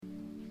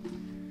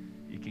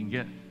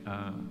get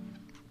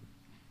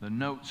the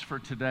notes for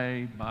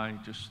today by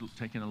just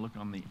taking a look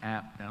on the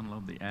app.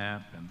 Download the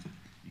app, and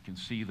you can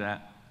see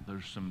that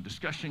there's some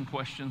discussion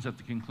questions at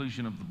the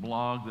conclusion of the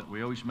blog that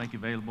we always make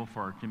available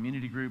for our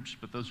community groups,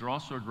 but those are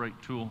also a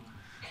great tool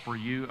for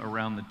you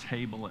around the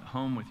table at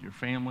home with your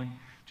family,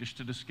 just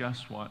to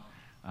discuss what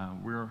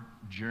we're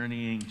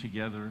journeying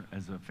together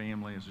as a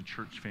family, as a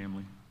church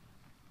family.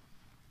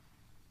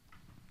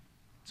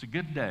 It's a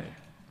good day.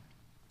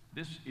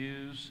 This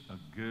is a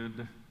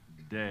good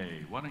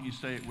day. Why don't you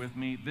say it with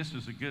me? This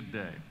is a good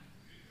day.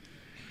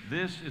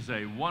 This is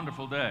a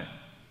wonderful day.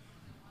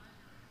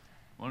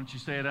 Why don't you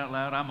say it out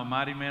loud? I'm a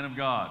mighty man of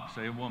God.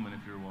 Say a woman if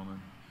you're a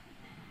woman.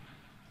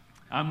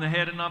 I'm the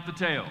head and not the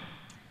tail.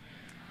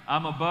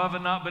 I'm above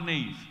and not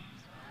beneath.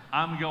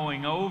 I'm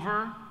going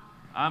over.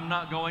 I'm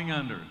not going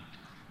under.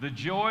 The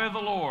joy of the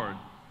Lord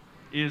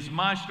is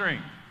my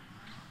strength.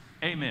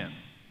 Amen.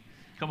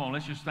 Come on,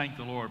 let's just thank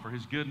the Lord for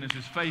His goodness,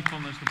 His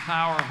faithfulness, the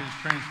power of His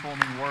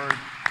transforming word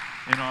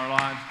in our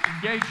lives.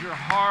 Engage your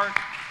heart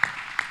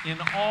in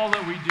all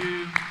that we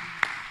do.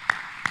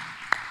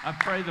 I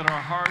pray that our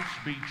hearts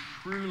be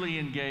truly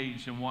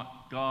engaged in what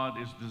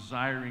God is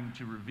desiring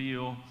to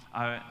reveal.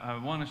 I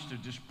want us to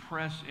just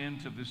press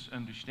into this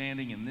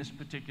understanding in this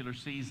particular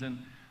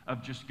season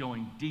of just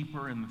going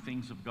deeper in the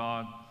things of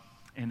God,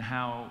 and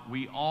how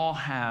we all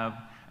have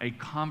a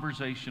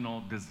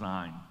conversational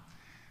design.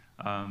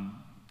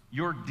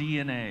 Your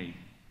DNA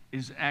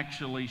is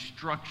actually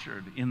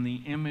structured in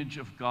the image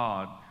of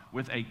God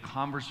with a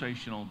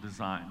conversational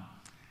design.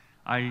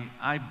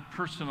 I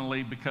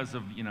personally, because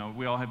of,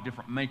 we all have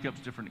different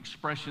makeups, different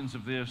expressions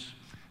of this.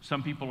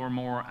 Some people are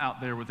more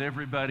out there with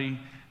everybody.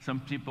 Some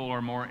people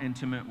are more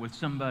intimate with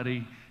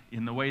somebody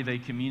in the way they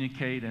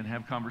communicate and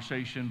have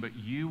conversation, but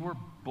you were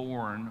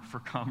born for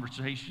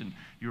conversation.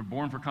 You were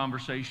born for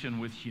conversation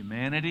with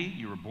humanity.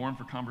 You were born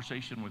for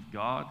conversation with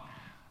God.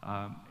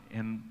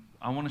 And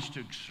I want us to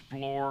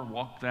explore,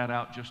 walk that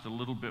out just a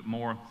little bit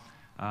more.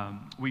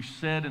 We've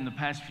said in the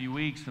past few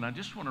weeks, and I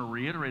just want to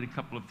reiterate a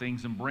couple of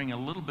things and bring a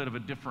little bit of a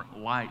different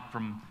light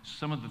from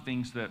some of the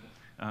things that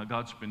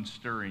God's been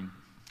stirring.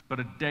 But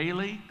a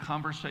daily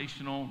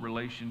conversational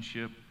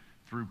relationship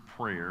through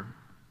prayer.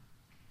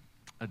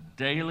 A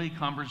daily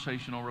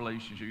conversational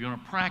relationship. You're going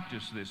to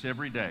practice this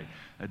every day.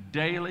 A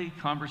daily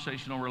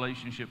conversational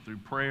relationship through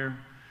prayer,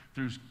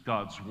 through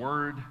God's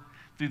Word,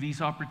 through these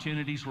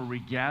opportunities where we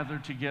gather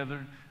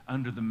together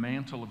under the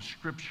mantle of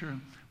Scripture,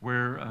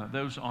 where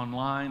those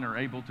online are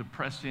able to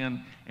press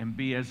in and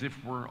be as if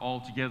we're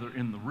all together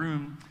in the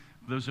room.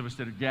 Those of us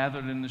that are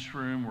gathered in this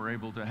room, we're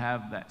able to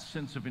have that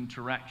sense of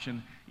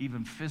interaction,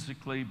 even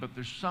physically. But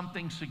there's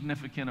something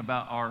significant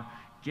about our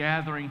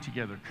gathering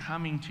together,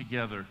 coming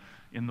together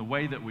in the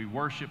way that we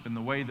worship, in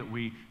the way that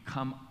we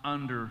come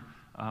under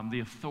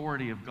the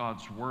authority of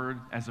God's Word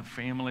as a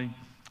family.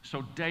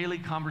 So daily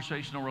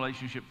conversational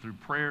relationship through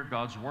prayer,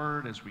 God's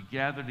Word, as we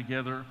gather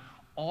together,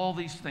 all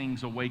these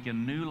things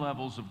awaken new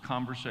levels of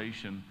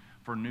conversation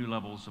for new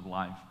levels of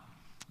life.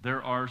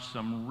 There are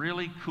some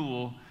really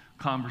cool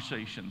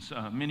conversations.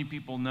 Many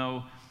people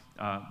know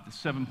the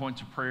 7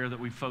 points of prayer that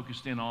we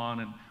focused in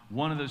on, and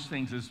one of those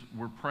things is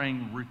we're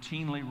praying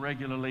routinely,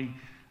 regularly,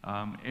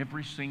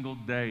 every single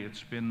day.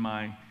 It's been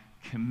my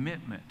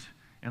commitment.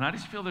 And I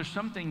just feel there's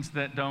some things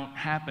that don't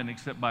happen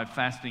except by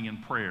fasting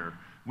and prayer.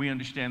 We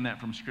understand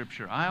that from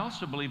Scripture. I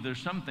also believe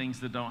there's some things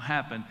that don't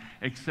happen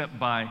except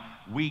by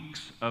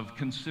weeks of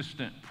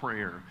consistent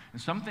prayer.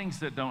 And some things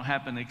that don't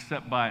happen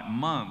except by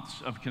months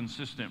of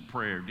consistent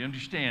prayer. Do you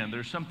understand?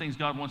 There's some things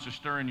God wants to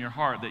stir in your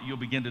heart that you'll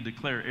begin to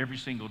declare every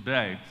single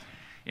day.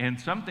 And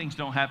some things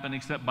don't happen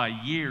except by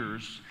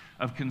years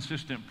of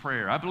consistent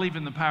prayer. I believe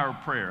in the power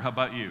of prayer. How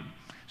about you?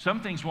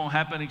 Some things won't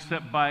happen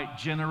except by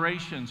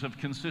generations of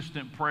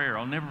consistent prayer.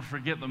 I'll never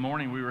forget the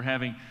morning we were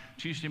having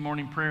Tuesday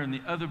morning prayer in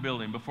the other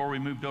building before we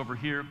moved over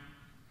here.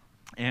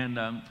 And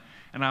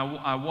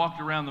I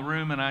walked around the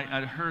room, and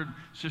I heard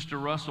Sister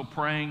Russell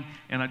praying,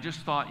 and I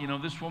just thought,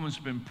 this woman's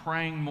been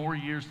praying more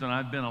years than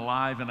I've been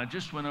alive. And I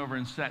just went over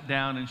and sat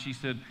down, and she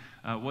said,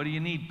 what do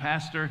you need,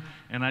 Pastor?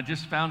 And I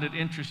just found it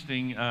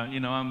interesting.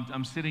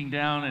 I'm sitting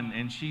down,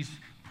 and she's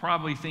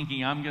probably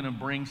thinking I'm going to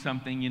bring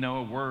something,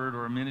 a word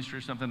or a ministry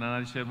or something. And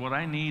I said, what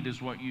I need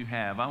is what you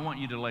have. I want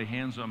you to lay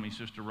hands on me,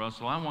 Sister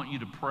Russell. I want you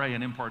to pray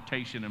an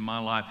impartation in my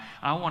life.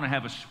 I want to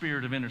have a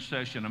spirit of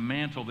intercession, a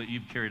mantle that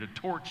you've carried, a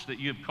torch that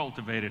you've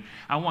cultivated.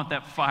 I want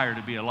that fire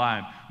to be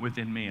alive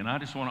within me. And I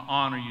just want to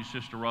honor you,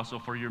 Sister Russell,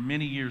 for your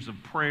many years of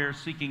prayer,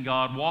 seeking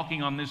God,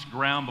 walking on this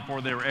ground before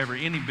there were ever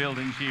any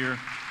buildings here.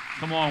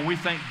 Come on, we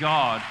thank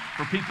God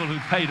for people who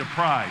paid a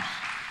price.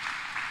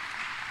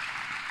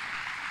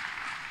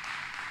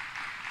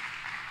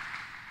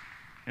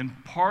 And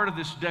part of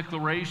this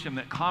declaration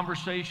that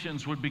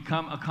conversations would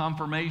become a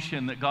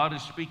confirmation that God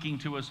is speaking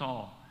to us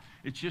all.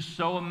 It's just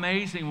so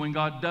amazing when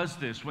God does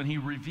this, when He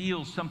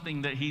reveals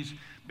something that He's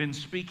been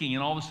speaking,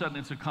 and all of a sudden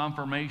it's a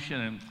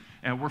confirmation.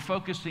 And we're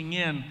focusing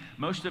in,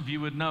 most of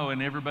you would know,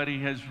 and everybody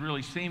has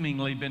really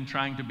seemingly been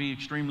trying to be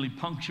extremely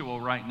punctual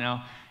right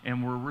now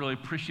and we're really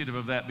appreciative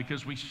of that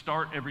because we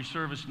start every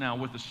service now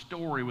with a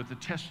story, with a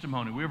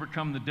testimony. We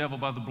overcome the devil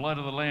by the blood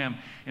of the Lamb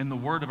and the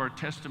word of our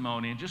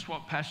testimony. And just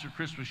what Pastor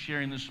Chris was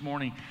sharing this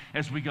morning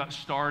as we got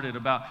started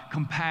about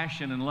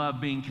compassion and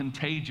love being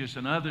contagious,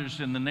 and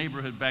others in the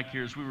neighborhood back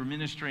here as we were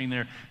ministering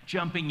there,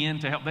 jumping in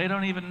to help. They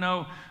don't even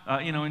know,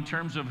 in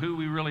terms of who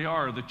we really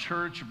are, the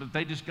church, but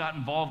they just got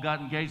involved,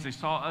 got engaged. They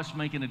saw us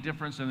making a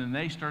difference, and then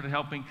they started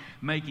helping,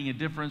 making a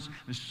difference.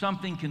 There's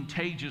something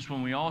contagious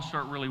when we all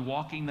start really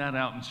walking that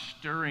out and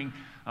stirring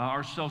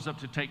ourselves up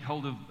to take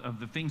hold of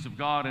the things of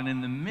God. And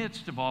in the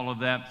midst of all of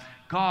that,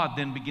 God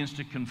then begins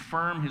to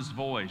confirm His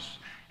voice.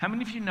 How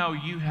many of you know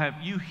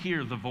you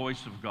hear the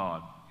voice of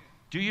God?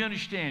 Do you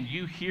understand?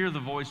 You hear the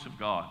voice of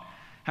God.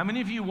 How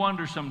many of you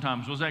wonder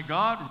sometimes, was that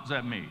God or was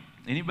that me?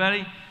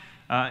 Anybody?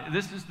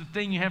 This is the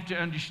thing you have to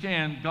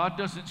understand. God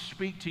doesn't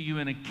speak to you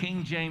in a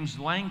King James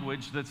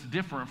language that's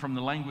different from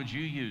the language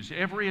you use.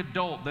 Every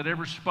adult that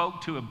ever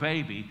spoke to a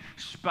baby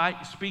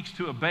speaks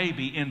to a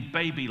baby in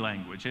baby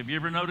language. Have you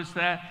ever noticed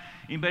that?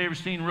 Anybody ever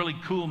seen really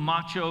cool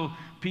macho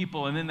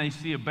people, and then they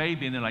see a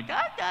baby and they're like,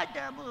 ah, da,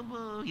 da, boo,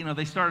 boo.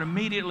 They start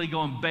immediately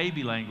going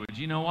baby language.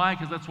 You know why?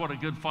 Because that's what a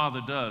good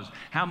father does.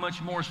 How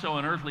much more so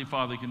an earthly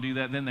father can do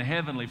that than the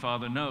heavenly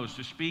Father knows,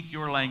 to speak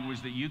your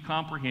language that you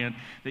comprehend,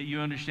 that you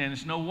understand.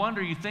 It's no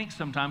wonder you think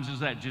sometimes, is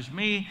that just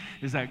me?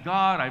 Is that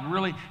God? I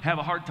really have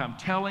a hard time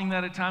telling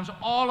that at times.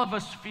 All of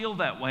us feel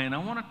that way, and I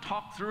want to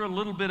talk through a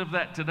little bit of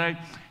that today,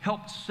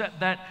 help set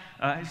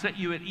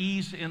you at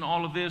ease in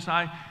all of this.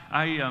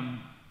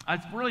 I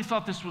really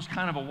thought this was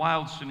kind of a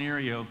wild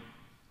scenario.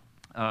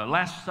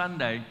 Last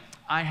Sunday,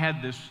 I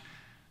had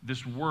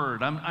this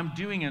word. I'm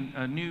doing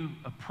a new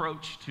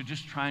approach to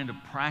just trying to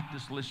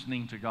practice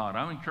listening to God.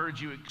 I would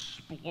encourage you to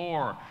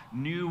explore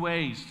new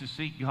ways to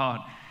seek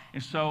God.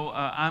 And so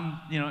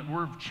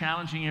we're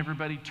challenging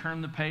everybody,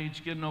 turn the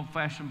page, get an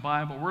old-fashioned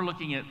Bible. We're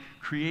looking at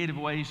creative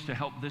ways to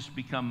help this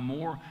become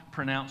more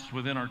pronounced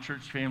within our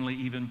church family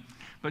even.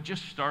 But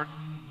just start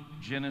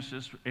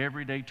Genesis,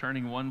 every day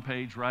turning one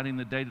page, writing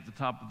the date at the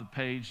top of the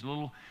page,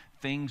 little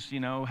things,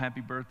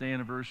 happy birthday,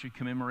 anniversary,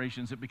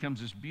 commemorations. It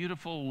becomes this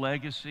beautiful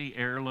legacy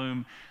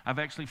heirloom. I've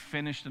actually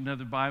finished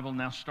another Bible,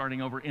 now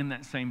starting over in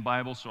that same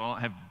Bible, so I'll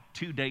have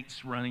 2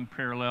 dates running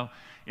parallel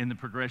in the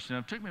progression.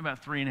 It took me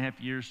about 3.5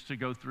 years to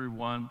go through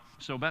one,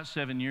 so about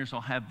 7 years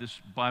I'll have this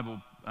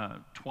Bible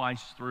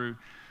twice through.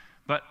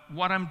 But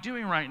what I'm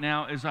doing right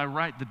now is I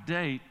write the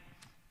date,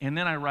 and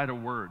then I write a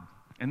word.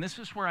 And this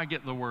is where I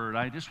get the word.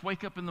 I just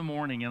wake up in the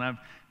morning, and I've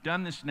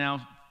done this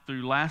now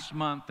through last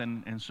month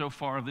and so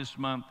far this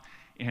month,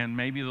 and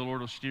maybe the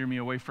Lord will steer me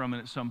away from it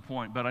at some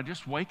point. But I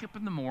just wake up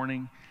in the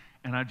morning,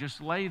 and I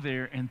just lay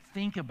there and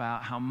think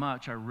about how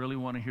much I really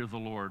want to hear the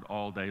Lord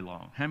all day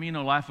long. How many of you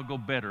know life will go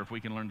better if we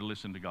can learn to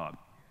listen to God?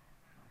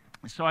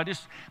 So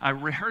I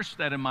rehearse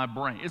that in my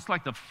brain. It's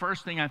like the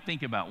first thing I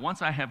think about.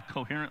 Once I have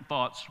coherent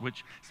thoughts,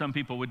 which some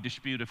people would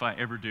dispute if I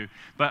ever do,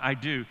 but I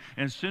do.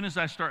 And as soon as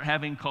I start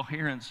having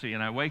coherency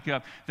and I wake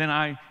up, then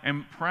I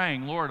am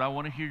praying, Lord, I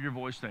want to hear your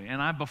voice today.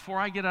 And before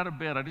I get out of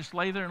bed, I just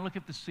lay there and look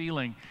at the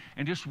ceiling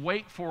and just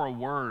wait for a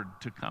word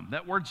to come.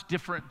 That word's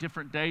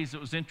different days. It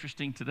was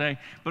interesting today,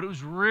 but it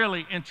was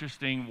really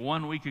interesting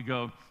 1 week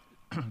ago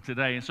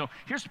today. And so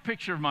here's a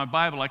picture of my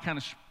Bible. I kind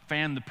of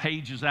fan the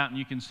pages out, and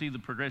you can see the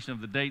progression of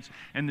the dates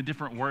and the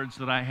different words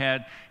that I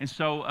had. And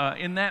so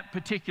in that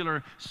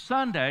particular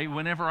Sunday,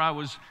 whenever I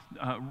was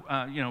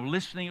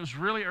listening, it was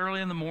really early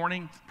in the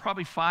morning,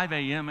 probably 5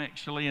 a.m.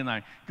 actually, and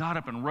I got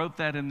up and wrote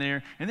that in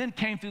there, and then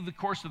came through the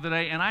course of the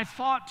day, and I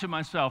thought to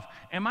myself,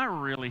 am I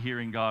really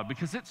hearing God?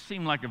 Because it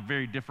seemed like a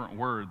very different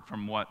word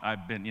from what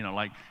I've been,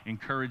 like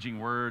encouraging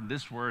word,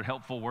 this word,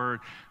 helpful word,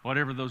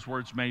 whatever those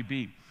words may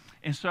be.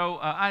 And so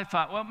I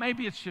thought, well,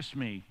 maybe it's just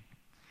me.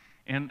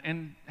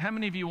 And how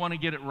many of you want to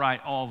get it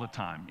right all the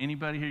time?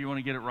 Anybody here, you want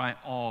to get it right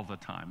all the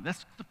time?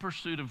 That's the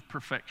pursuit of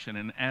perfection.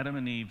 And Adam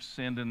and Eve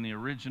sinned in the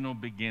original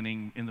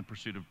beginning in the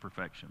pursuit of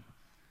perfection.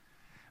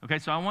 Okay,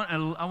 so I want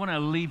to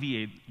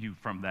alleviate you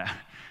from that.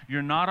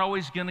 You're not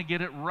always going to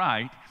get it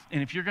right.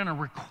 And if you're going to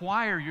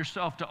require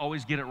yourself to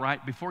always get it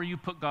right before you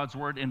put God's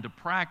word into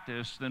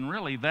practice, then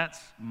really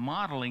that's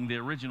modeling the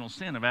original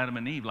sin of Adam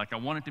and Eve. Like, I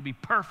want it to be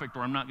perfect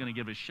or I'm not going to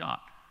give it a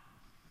shot.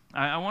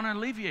 I want to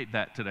alleviate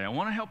that today. I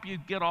want to help you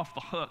get off the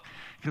hook,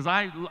 because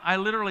I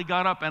literally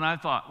got up and I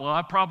thought, well,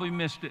 I probably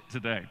missed it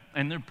today.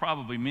 And there are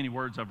probably many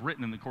words I've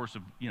written in the course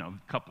of a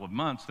couple of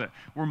months that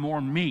were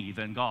more me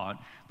than God.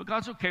 But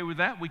God's okay with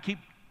that. We keep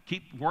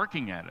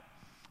working at it.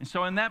 And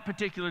so in that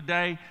particular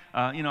day,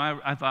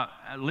 I thought,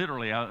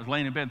 literally, I was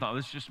laying in bed and thought,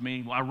 this is just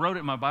me. Well, I wrote it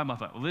in my Bible. I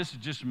thought, well, this is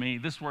just me.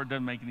 This word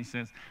doesn't make any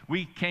sense.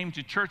 We came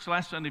to church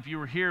last Sunday. If you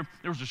were here,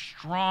 there was a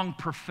strong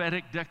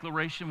prophetic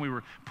declaration. We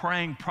were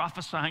praying,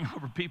 prophesying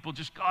over people,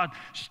 just God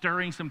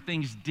stirring some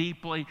things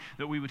deeply,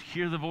 that we would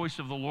hear the voice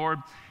of the Lord.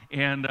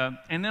 And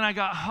then I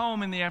got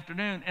home in the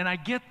afternoon, and I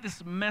get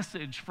this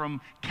message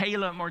from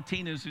Kayla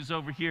Martinez, who's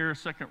over here,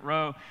 second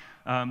row.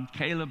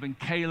 Caleb and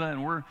Kayla,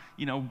 and we're,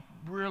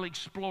 really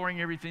exploring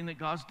everything that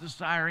God's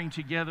desiring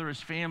together as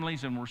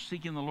families, and we're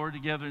seeking the Lord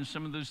together in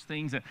some of those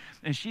things.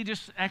 And she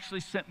just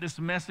actually sent this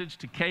message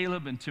to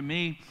Caleb and to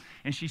me,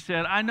 and she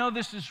said, I know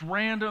this is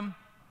random,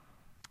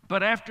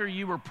 but after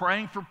you were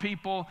praying for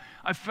people,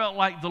 I felt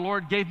like the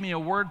Lord gave me a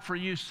word for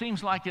you.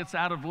 Seems like it's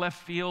out of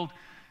left field.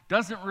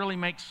 Doesn't really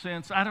make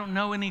sense. I don't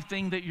know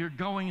anything that you're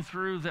going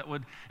through that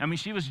would,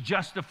 she was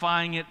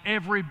justifying it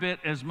every bit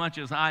as much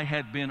as I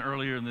had been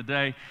earlier in the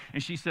day.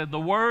 And she said, the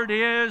word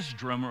is,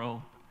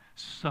 drumroll,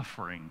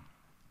 suffering.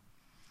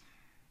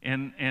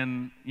 And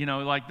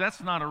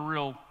that's not a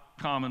real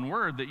common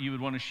word that you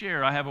would want to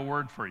share. I have a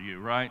word for you,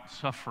 right?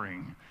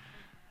 Suffering.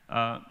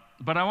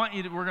 But I want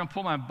you to, we're going to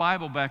pull my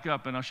Bible back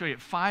up, and I'll show you.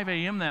 At 5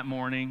 a.m. that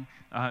morning,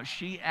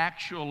 she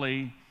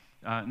actually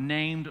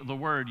named the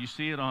word. You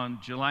see it on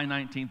July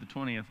 19th, the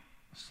 20th,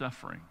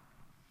 suffering.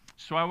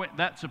 So I went,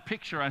 that's a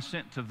picture I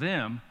sent to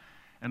them,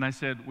 and I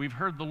said, we've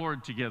heard the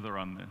Lord together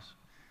on this.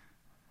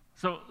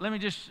 So let me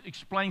just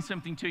explain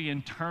something to you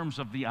in terms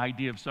of the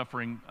idea of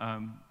suffering,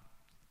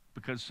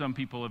 because some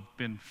people have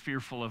been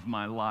fearful of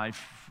my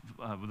life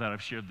that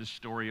I've shared this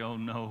story. Oh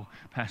no,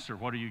 Pastor,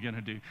 what are you going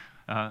to do?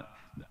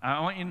 I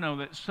want you to know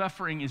that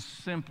suffering is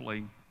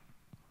simply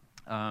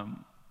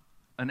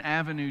an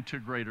avenue to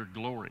greater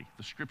glory.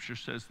 The scripture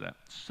says that.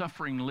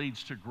 Suffering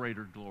leads to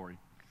greater glory.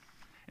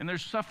 And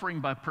there's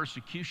suffering by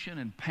persecution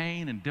and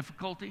pain and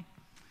difficulty.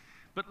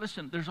 But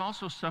listen, there's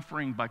also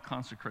suffering by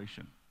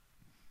consecration.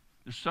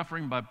 There's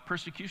suffering by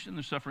persecution,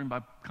 there's suffering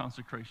by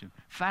consecration.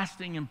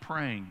 Fasting and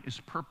praying is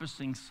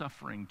purposing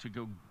suffering to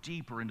go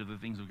deeper into the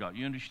things of God.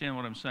 You understand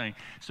what I'm saying?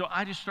 So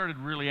I just started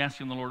really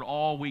asking the Lord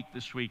all week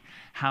this week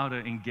how to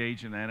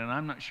engage in that. And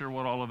I'm not sure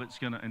what all of it's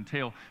going to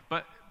entail.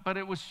 But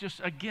it was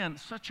just, again,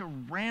 such a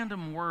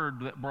random word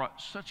that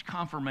brought such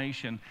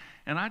confirmation.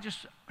 And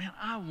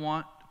I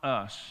want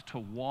us to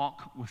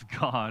walk with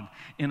God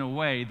in a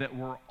way that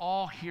we're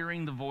all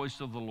hearing the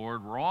voice of the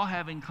Lord. We're all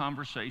having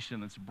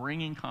conversation that's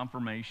bringing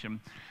confirmation.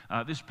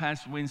 This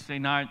past Wednesday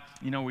night,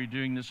 we're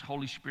doing this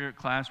Holy Spirit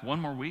class. One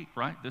more week,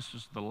 right? This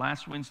is the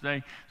last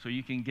Wednesday, so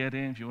you can get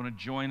in if you want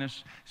to join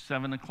us,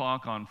 7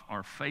 o'clock on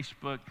our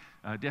Facebook,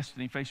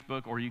 Destiny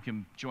Facebook, or you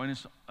can join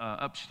us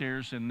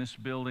upstairs in this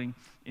building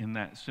in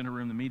that center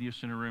room, the media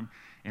center room.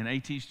 And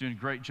AT's doing a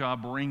great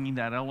job bringing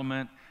that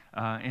element.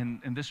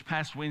 And this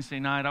past Wednesday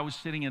night, I was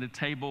sitting at a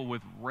table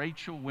with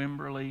Rachel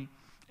Wimberly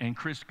and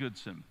Chris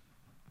Goodson.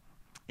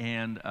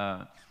 And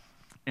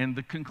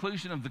the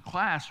conclusion of the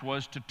class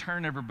was to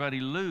turn everybody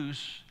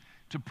loose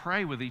to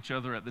pray with each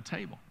other at the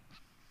table.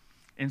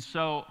 And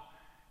so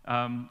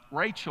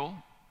Rachel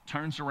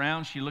turns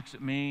around, she looks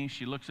at me,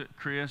 she looks at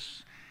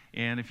Chris.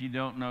 And if you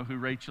don't know who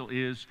Rachel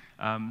is,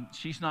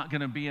 she's not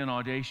going to be an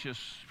audacious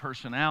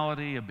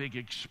personality, a big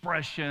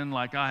expression,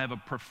 like I have a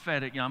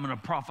prophetic, I'm going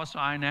to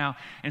prophesy now.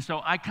 And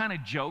so I kind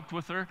of joked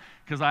with her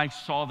because I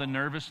saw the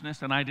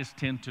nervousness, and I just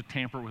tend to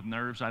tamper with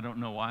nerves. I don't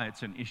know why,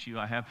 it's an issue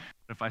I have.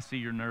 If I see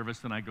you're nervous,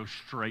 then I go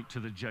straight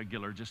to the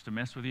jugular just to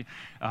mess with you.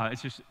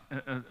 It's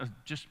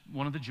just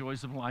one of the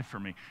joys of life for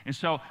me. And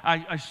so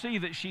I see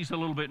that she's a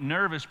little bit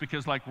nervous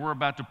because we're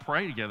about to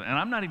pray together. And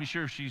I'm not even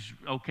sure if she's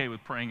okay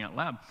with praying out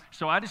loud.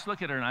 So I just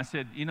look at her and I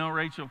said,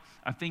 Rachel,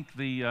 I think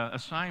the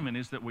assignment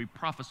is that we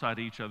prophesy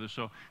to each other.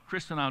 So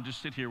Chris and I'll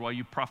just sit here while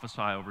you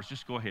prophesy over us.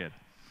 Just go ahead.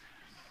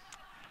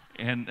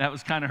 And that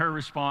was kind of her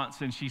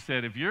response. And she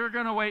said, if you're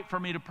going to wait for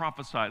me to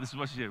prophesy, this is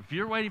what she said, if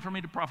you're waiting for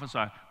me to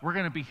prophesy, we're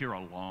going to be here a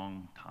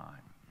long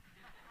time.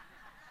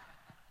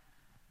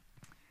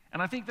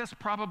 And I think that's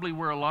probably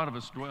where a lot of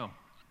us dwell.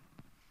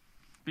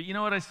 But you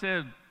know what I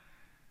said?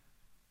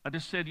 I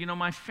just said,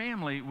 my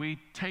family, we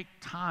take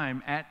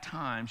time at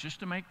times just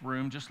to make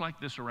room, just like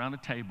this, around a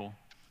table.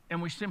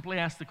 And we simply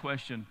ask the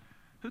question,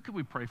 who could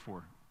we pray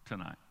for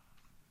tonight?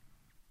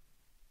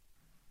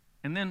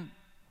 And then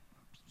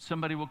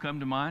somebody will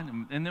come to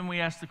mind, and then we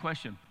ask the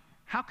question,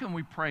 how can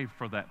we pray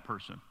for that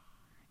person?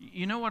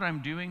 You know what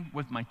I'm doing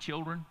with my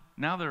children?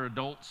 Now they're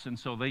adults, and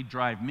so they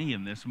drive me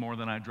in this more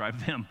than I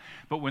drive them.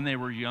 But when they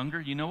were younger,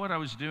 you know what I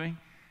was doing?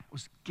 I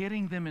was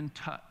getting them in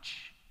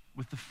touch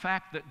with the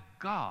fact that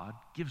God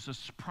gives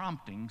us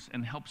promptings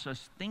and helps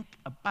us think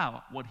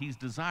about what He's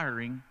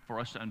desiring for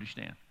us to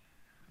understand.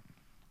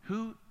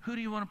 Who do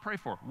you want to pray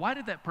for? Why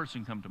did that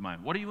person come to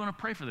mind? What do you want to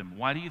pray for them?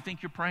 Why do you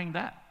think you're praying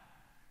that?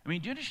 Do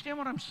you understand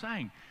what I'm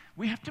saying?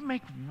 We have to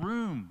make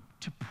room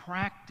to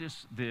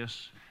practice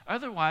this.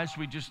 Otherwise,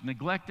 we just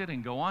neglect it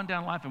and go on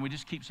down life, and we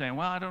just keep saying,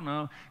 well, I don't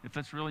know if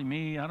that's really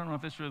me. I don't know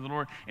if that's really the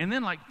Lord. And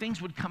then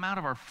things would come out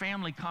of our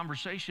family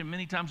conversation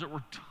many times that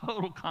were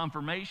total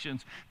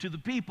confirmations to the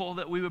people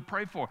that we would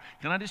pray for.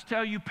 Can I just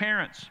tell you,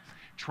 parents,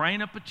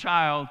 Train up a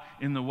child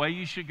in the way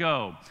you should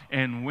go,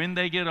 and when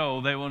they get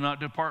old, they will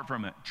not depart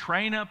from it.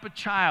 Train up a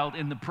child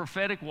in the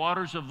prophetic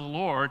waters of the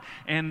Lord,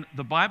 and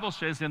the Bible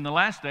says in the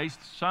last days,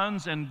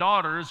 sons and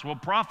daughters will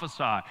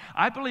prophesy.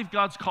 I believe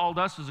God's called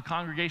us as a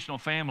congregational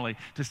family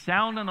to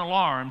sound an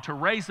alarm, to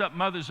raise up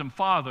mothers and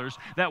fathers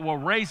that will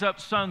raise up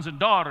sons and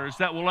daughters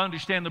that will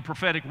understand the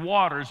prophetic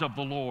waters of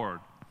the Lord.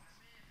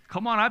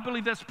 Come on, I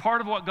believe that's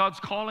part of what God's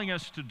calling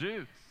us to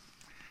do.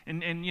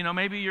 And you know,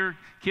 maybe your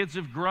kids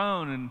have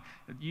grown and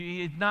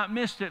you've not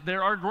missed it.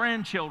 There are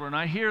grandchildren.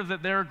 I hear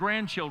that there are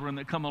grandchildren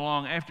that come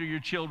along after your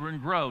children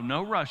grow.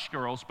 No rush,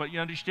 girls, but you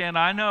understand,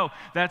 I know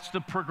that's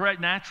the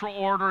natural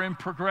order and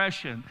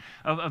progression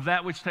of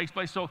that which takes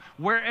place. So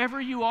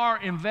wherever you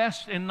are,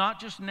 invest in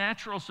not just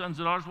natural sons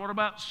and daughters. What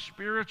about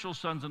spiritual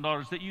sons and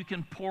daughters that you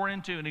can pour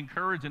into and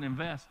encourage and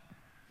invest?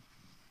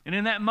 And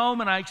in that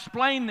moment, I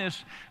explained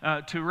this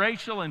to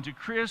Rachel and to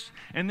Chris,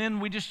 and then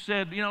we just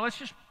said, you know, let's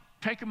just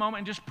take a moment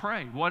and just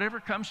pray.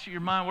 Whatever comes to your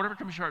mind, whatever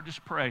comes to your heart,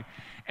 just pray.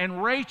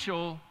 And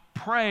Rachel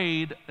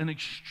prayed an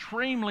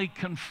extremely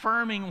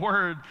confirming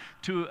word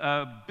to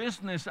a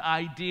business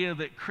idea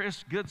that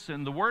Chris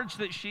Goodson, the words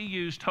that she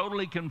used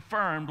totally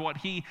confirmed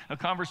a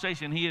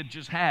conversation he had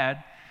just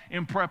had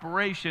in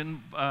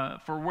preparation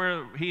for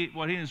what he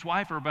and his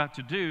wife are about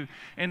to do.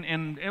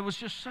 And it was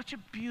just such a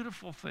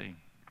beautiful thing.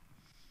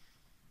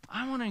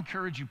 I want to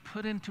encourage you,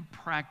 put into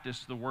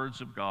practice the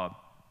words of God.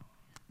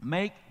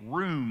 Make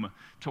room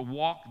to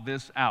walk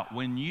this out.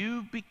 When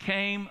you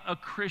became a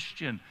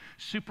Christian,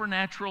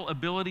 supernatural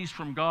abilities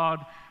from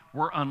God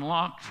were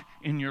unlocked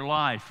in your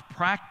life.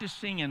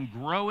 Practicing and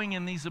growing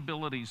in these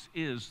abilities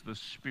is the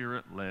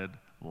Spirit-led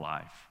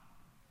life.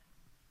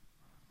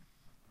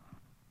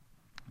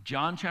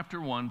 John chapter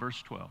 1,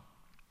 verse 12.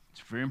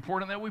 It's very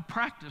important that we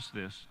practice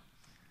this.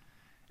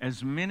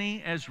 As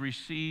many as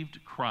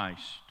received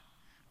Christ,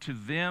 to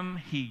them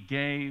he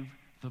gave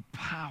the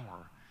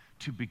power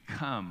to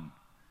become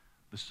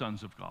the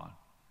sons of God.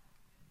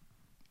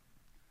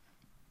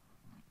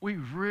 We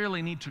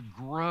really need to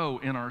grow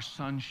in our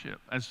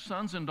sonship. As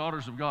sons and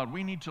daughters of God,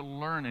 we need to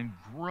learn and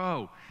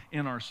grow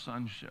in our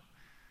sonship.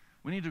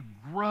 We need to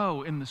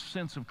grow in the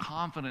sense of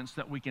confidence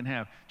that we can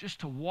have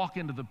just to walk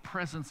into the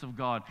presence of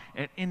God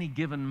at any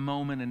given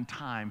moment in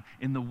time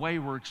in the way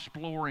we're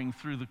exploring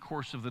through the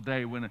course of the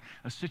day. When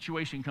a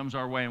situation comes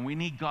our way and we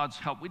need God's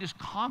help, we just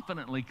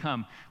confidently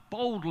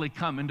boldly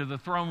come into the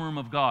throne room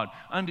of God,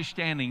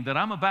 understanding that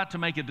I'm about to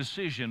make a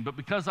decision, but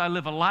because I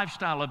live a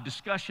lifestyle of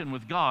discussion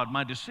with God,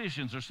 my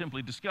decisions are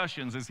simply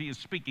discussions as He is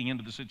speaking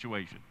into the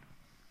situation.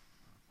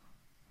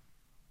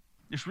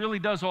 This really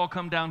does all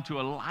come down to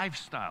a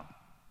lifestyle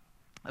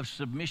of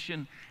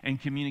submission and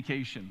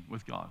communication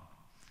with God.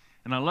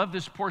 And I love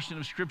this portion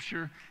of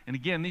Scripture. And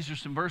again, these are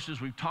some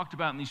verses we've talked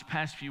about in these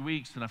past few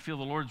weeks, and I feel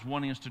the Lord's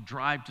wanting us to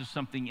drive to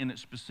something in it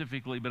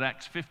specifically. But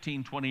Acts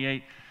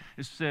 15:28,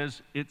 it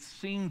says, "It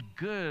seemed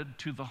good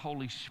to the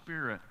Holy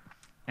Spirit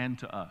and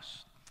to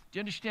us." Do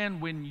you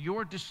understand when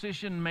your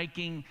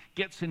decision-making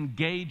gets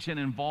engaged and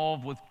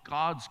involved with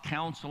God's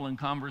counsel and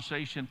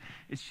conversation,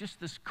 it's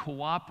just this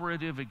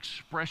cooperative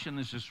expression,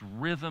 there's this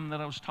rhythm that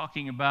I was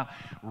talking about,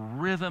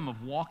 rhythm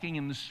of walking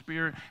in the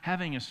Spirit,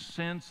 having a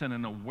sense and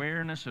an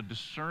awareness, a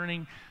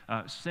discerning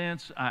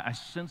sense. I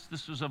sense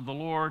this is of the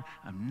Lord.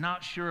 I'm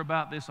not sure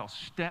about this. I'll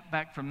step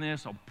back from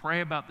this. I'll pray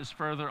about this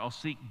further. I'll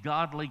seek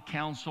godly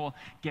counsel,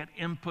 get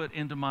input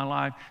into my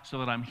life so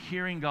that I'm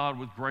hearing God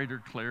with greater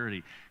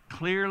clarity.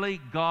 Clearly,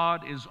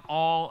 God is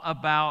all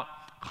about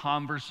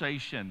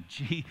conversation.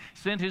 He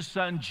sent His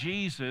Son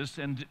Jesus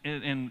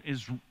and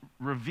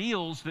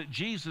reveals that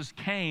Jesus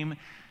came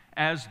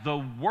as the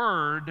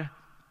Word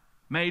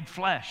made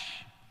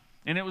flesh.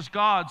 And it was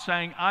God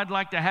saying, I'd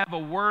like to have a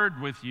word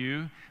with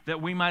you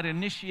that we might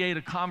initiate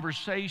a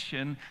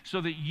conversation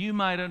so that you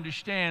might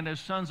understand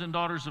as sons and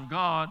daughters of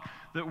God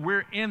that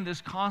we're in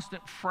this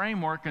constant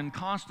framework and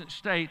constant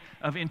state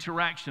of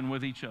interaction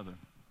with each other.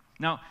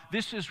 Now,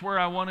 this is where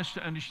I want us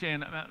to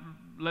understand.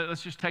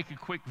 Let's just take a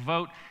quick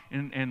vote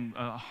and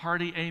a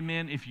hearty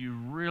amen if you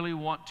really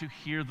want to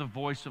hear the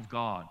voice of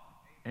God.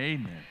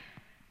 Amen.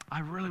 I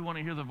really want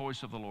to hear the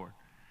voice of the Lord.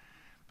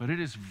 But it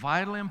is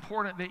vitally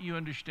important that you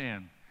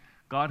understand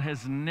God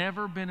has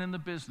never been in the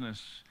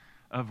business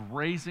of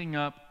raising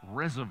up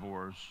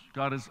reservoirs.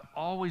 God is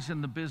always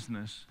in the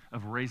business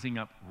of raising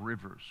up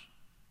rivers.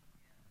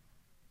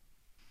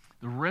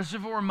 The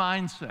reservoir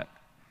mindset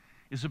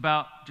is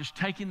about just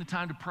taking the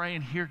time to pray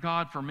and hear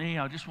God. For me,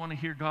 I just want to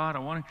hear God.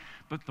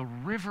 But the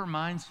river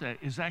mindset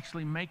is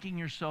actually making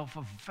yourself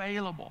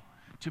available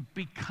to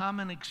become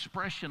an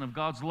expression of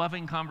God's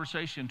loving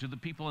conversation to the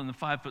people in the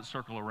 5-foot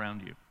circle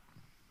around you.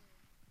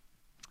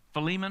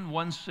 Philemon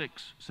 1:6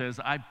 says,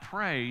 I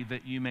pray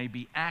that you may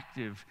be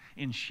active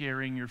in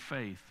sharing your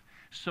faith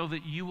so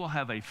that you will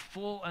have a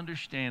full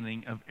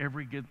understanding of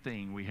every good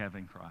thing we have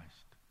in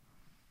Christ.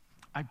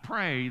 I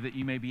pray that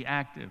you may be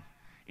active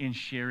in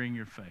sharing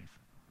your faith.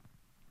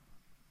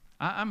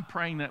 I'm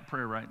praying that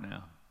prayer right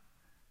now.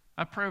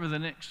 I pray over the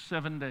next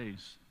 7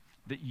 days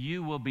that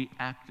you will be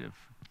active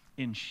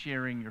in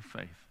sharing your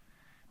faith.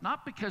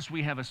 Not because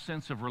we have a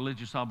sense of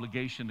religious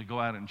obligation to go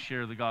out and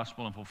share the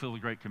gospel and fulfill the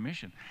Great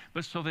Commission,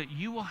 but so that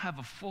you will have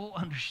a full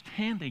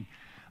understanding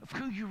of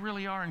who you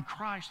really are in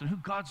Christ and who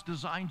God's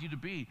designed you to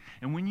be.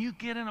 And when you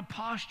get in a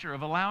posture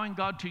of allowing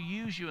God to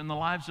use you in the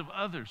lives of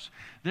others,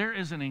 there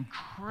is an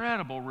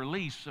incredible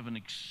release of an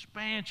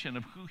expansion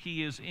of who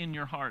He is in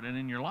your heart and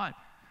in your life.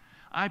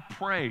 I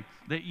pray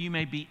that you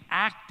may be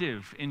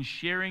active in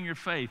sharing your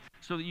faith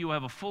so that you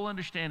have a full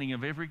understanding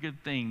of every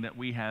good thing that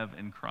we have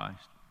in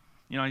Christ.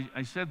 You know,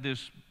 I said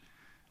this,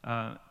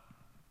 I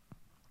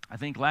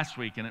think last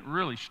week, and it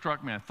really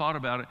struck me. I thought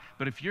about it.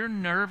 But if you're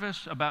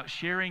nervous about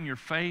sharing your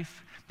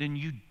faith, then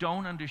you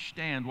don't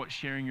understand what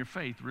sharing your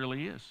faith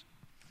really is.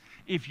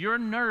 If you're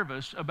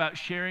nervous about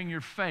sharing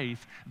your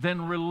faith,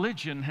 then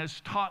religion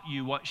has taught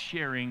you what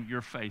sharing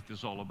your faith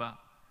is all about.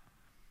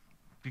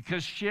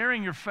 Because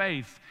sharing your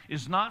faith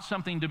is not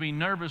something to be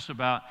nervous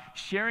about.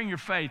 Sharing your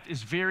faith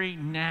is very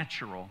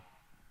natural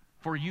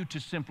for you to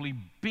simply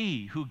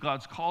be who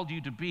God's called you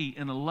to be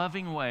in a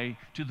loving way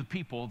to the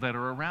people that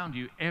are around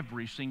you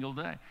every single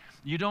day.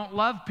 You don't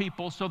love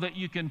people so that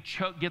you can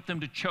get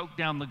them to choke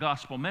down the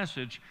gospel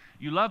message.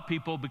 You love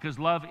people because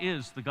love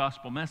is the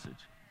gospel message.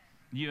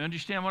 You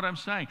understand what I'm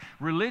saying?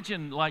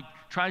 Religion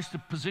tries to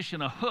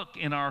position a hook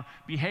in our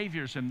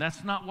behaviors, and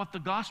that's not what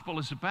the gospel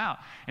is about.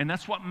 And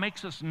that's what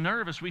makes us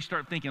nervous. We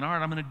start thinking, all right,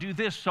 I'm going to do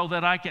this so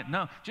that I can.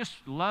 No, just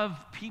love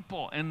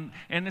people. And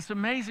it's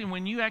amazing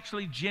when you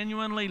actually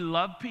genuinely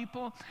love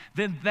people,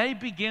 then they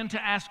begin to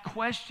ask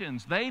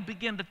questions. They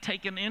begin to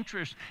take an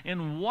interest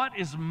in what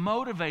is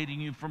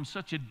motivating you from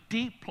such a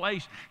deep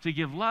place to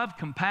give love,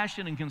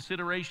 compassion, and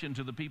consideration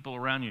to the people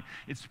around you.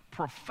 It's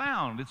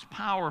profound. It's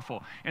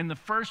powerful. And the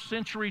first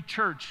century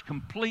church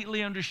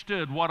completely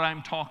understood what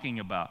I'm talking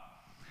about.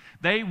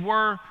 They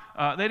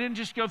didn't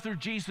just go through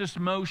Jesus'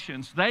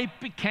 motions. They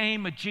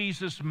became a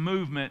Jesus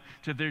movement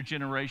to their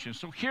generation.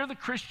 So here the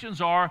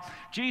Christians are.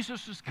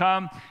 Jesus has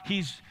come.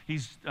 He's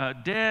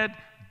dead,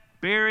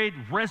 buried,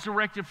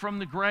 resurrected from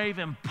the grave,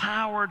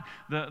 empowered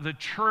the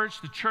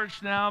church. The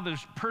church now,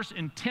 there's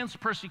intense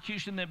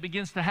persecution that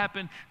begins to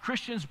happen.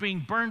 Christians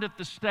being burned at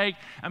the stake.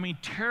 I mean,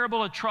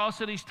 terrible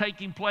atrocities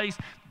taking place.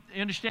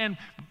 You understand,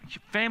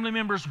 family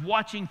members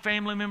watching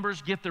family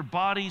members get their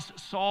bodies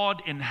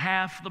sawed in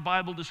half, the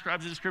Bible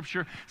describes it in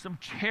Scripture. Some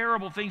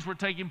terrible things were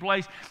taking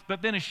place.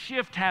 But then a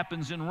shift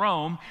happens in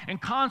Rome,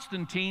 and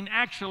Constantine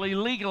actually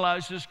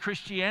legalizes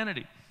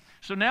Christianity.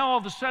 So now all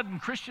of a sudden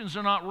Christians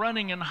are not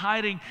running and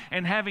hiding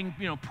and having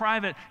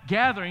private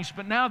gatherings,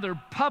 but now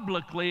they're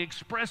publicly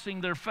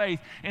expressing their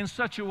faith in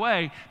such a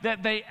way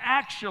that they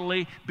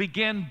actually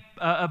begin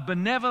a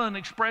benevolent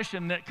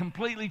expression that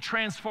completely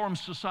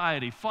transforms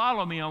society.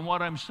 Follow me on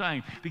what I'm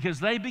saying, because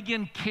they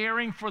begin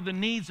caring for the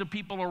needs of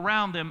people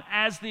around them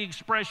as the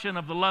expression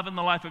of the love and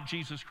the life of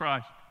Jesus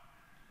Christ.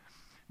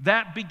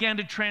 That began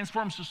to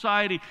transform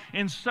society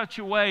in such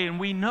a way, and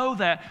we know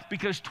that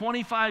because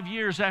 25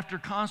 years after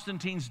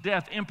Constantine's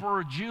death,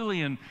 Emperor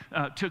Julian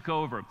took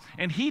over.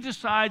 And he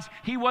decides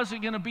he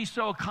wasn't going to be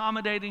so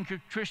accommodating to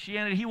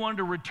Christianity. He wanted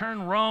to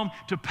return Rome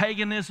to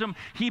paganism.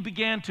 He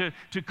began to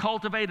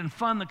cultivate and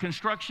fund the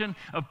construction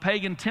of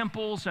pagan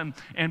temples and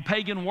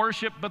pagan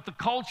worship, but the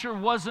culture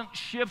wasn't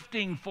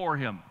shifting for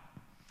him.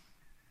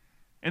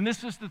 And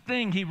this is the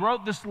thing. He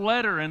wrote this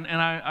letter, and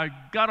I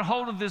got a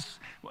hold of this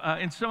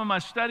in some of my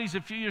studies a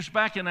few years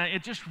back, and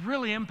it just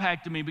really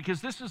impacted me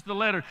because this is the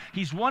letter.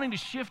 He's wanting to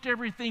shift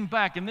everything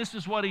back, and this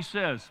is what he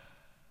says.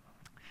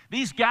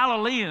 These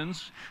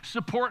Galileans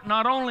support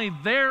not only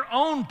their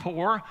own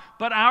poor,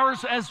 but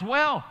ours as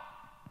well.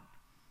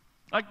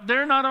 Like,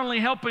 they're not only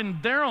helping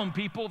their own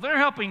people, they're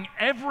helping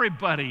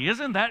everybody.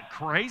 Isn't that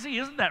crazy?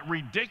 Isn't that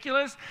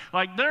ridiculous?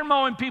 Like, they're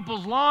mowing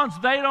people's lawns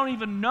they don't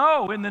even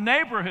know in the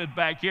neighborhood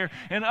back here.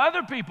 And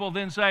other people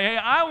then say, hey,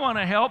 I want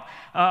to help.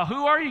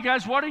 Who are you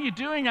guys? What are you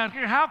doing out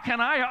here? How can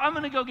I'm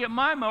going to go get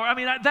my mower. I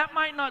mean, that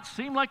might not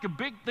seem like a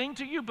big thing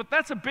to you, but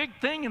that's a big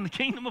thing in the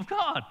kingdom of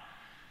God.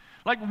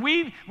 Like,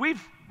 we've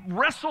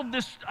wrestled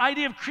this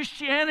idea of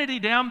Christianity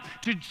down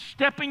to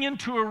stepping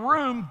into a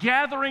room,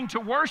 gathering to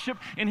worship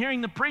and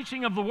hearing the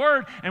preaching of the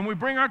word, and we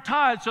bring our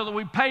tithes so that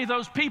we pay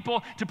those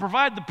people to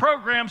provide the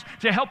programs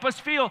to help us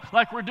feel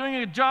like we're doing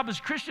a job as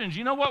Christians.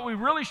 You know what we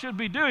really should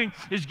be doing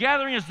is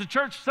gathering as the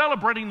church,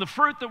 celebrating the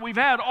fruit that we've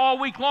had all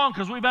week long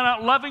because we've been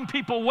out loving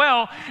people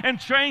well and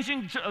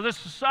changing the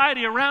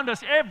society around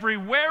us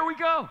everywhere we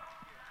go.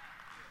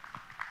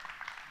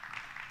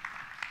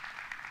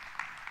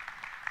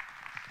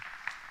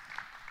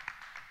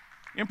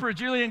 Emperor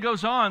Julian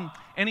goes on,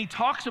 and he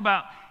talks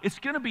about it's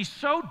going to be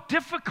so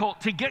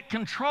difficult to get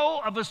control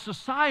of a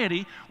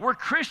society where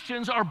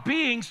Christians are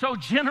being so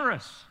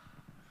generous.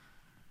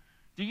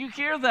 Do you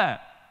hear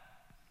that?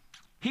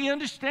 He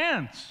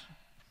understands.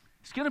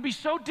 It's going to be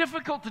so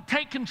difficult to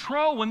take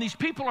control when these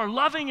people are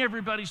loving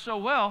everybody so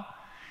well,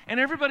 and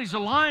everybody's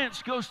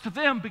alliance goes to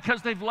them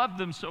because they've loved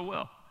them so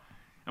well.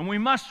 And we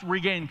must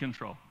regain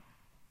control.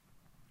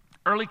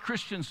 Early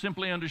Christians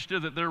simply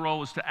understood that their role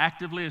was to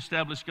actively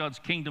establish God's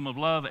kingdom of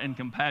love and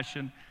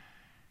compassion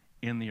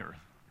in the earth.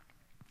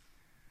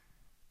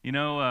 You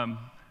know,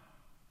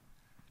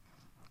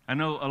 I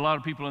know a lot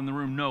of people in the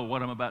room know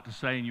what I'm about to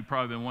say, and you've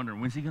probably been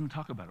wondering, when's he going to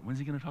talk about it? When's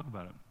he going to talk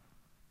about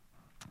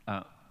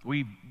it?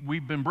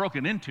 We've been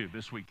broken into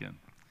this weekend.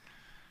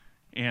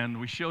 And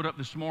we showed up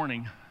this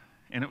morning,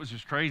 and it was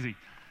just crazy.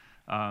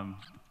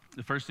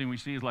 The first thing we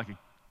see is like a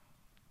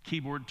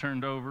keyboard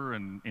turned over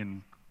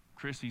in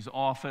Chrissy's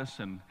office,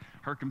 and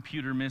her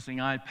computer missing,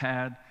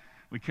 iPad.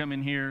 We come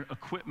in here,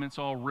 equipment's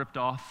all ripped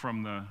off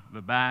from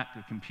the back.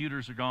 The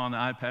computers are gone, the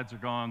iPads are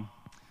gone.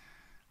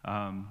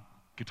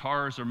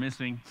 Guitars are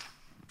missing.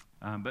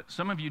 But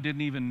some of you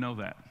didn't even know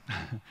that.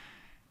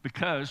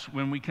 Because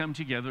when we come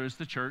together as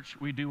the church,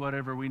 we do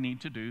whatever we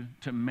need to do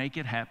to make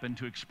it happen,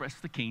 to express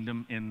the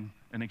kingdom in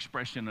an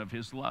expression of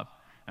his love.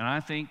 And I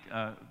think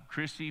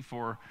Chrissy,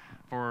 for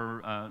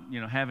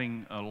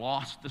having a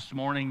loss this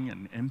morning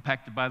and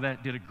impacted by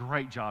that, did a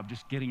great job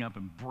just getting up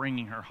and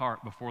bringing her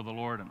heart before the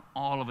Lord, and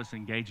all of us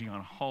engaging on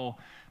a whole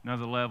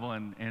another level.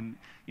 And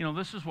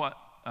this is what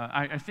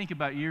I think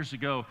about years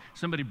ago.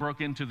 Somebody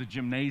broke into the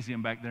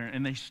gymnasium back there,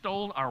 and they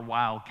stole our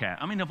Wildcat.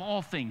 I mean, of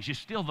all things, you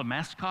steal the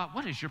mascot?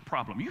 What is your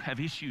problem? You have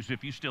issues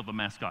if you steal the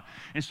mascot.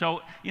 And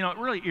so, it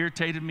really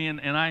irritated me,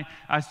 and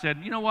I said,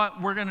 you know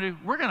what we're going to do?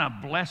 We're going to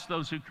bless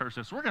those who curse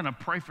us. We're going to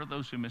pray for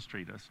those who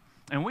mistreat us.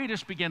 And we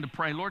just began to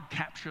pray, Lord,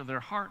 capture their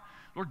heart.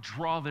 Lord,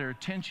 draw their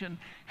attention.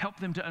 Help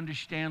them to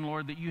understand,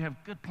 Lord, that you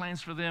have good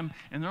plans for them,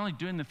 and they're only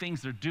doing the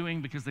things they're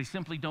doing because they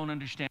simply don't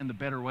understand the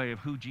better way of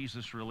who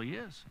Jesus really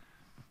is.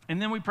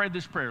 And then we prayed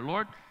this prayer,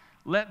 Lord,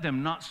 let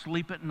them not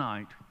sleep at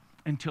night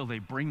until they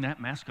bring that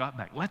mascot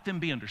back. Let them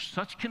be under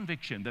such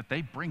conviction that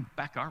they bring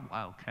back our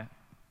Wildcat.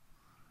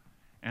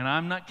 And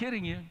I'm not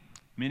kidding you.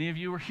 Many of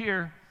you were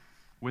here.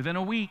 Within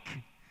a week,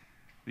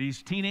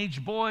 these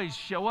teenage boys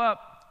show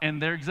up, and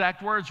their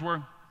exact words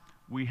were,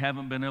 we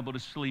haven't been able to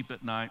sleep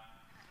at night.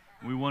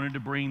 We wanted to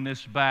bring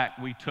this back.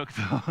 We took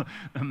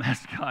the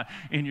mascot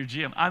in your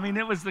gym. I mean,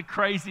 it was the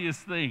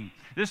craziest thing.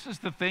 This is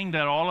the thing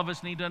that all of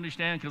us need to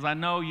understand, because I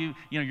know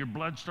your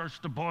blood starts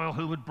to boil.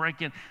 Who would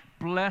break it?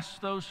 Bless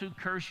those who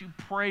curse you.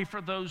 Pray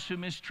for those who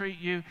mistreat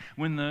you.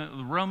 When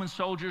the Roman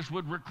soldiers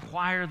would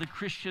require the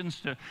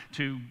Christians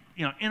to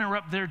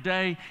interrupt their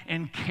day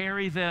and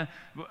carry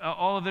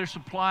all of their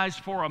supplies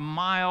for a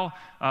mile,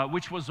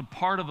 which was a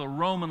part of the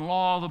Roman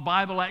law, the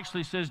Bible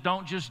actually says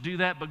don't just do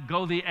that, but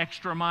go the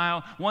extra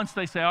mile. Once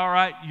they say, all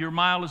right, your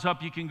mile is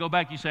up, you can go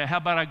back. You say, how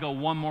about I go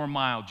one more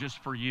mile just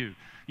for you?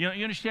 You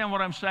understand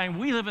what I'm saying?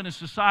 We live in a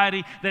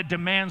society that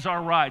demands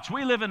our rights.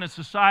 We live in a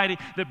society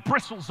that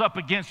bristles up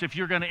against if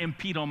you're going to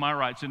impede on my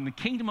rights. And the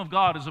kingdom of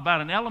God is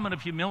about an element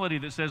of humility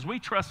that says we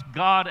trust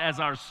God as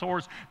our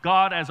source,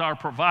 God as our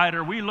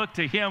provider. We look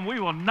to him. We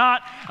will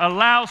not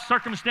allow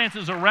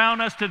circumstances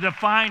around us to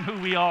define who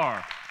we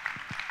are.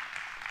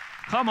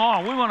 Come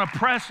on, we want to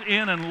press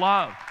in and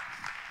love.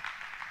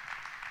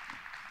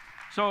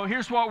 So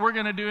here's what we're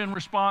going to do in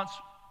response.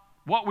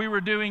 What we were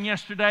doing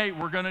yesterday,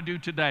 we're going to do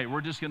today. We're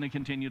just going to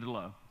continue to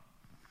love.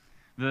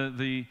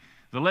 The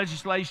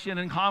legislation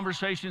and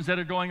conversations that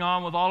are going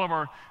on with all of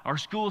our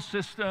school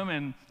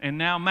system and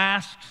now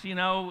masks,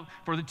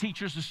 for the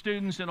teachers, the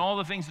students, and all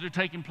the things that are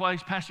taking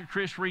place. Pastor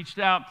Chris reached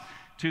out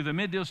to the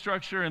Mid-Deal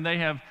structure, and they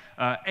have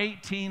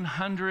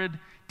 1,800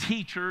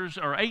 teachers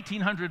or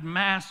 1,800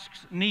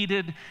 masks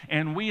needed,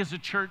 and we as a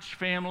church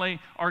family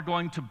are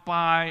going to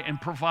buy and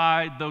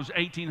provide those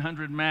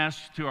 1,800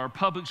 masks to our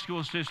public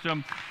school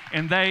system.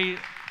 And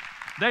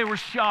they were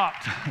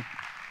shocked.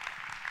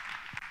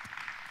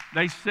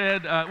 They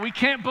said, we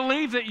can't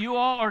believe that you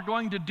all are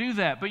going to do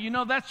that. But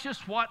that's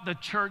just what the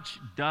church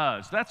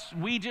does.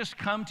 We just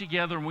come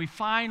together and we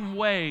find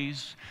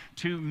ways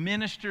to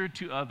minister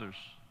to others.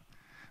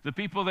 The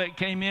people that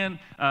came in,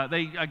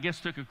 they, I guess,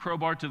 took a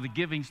crowbar to the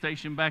giving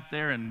station back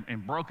there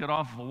and broke it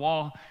off the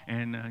wall.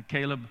 And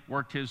Caleb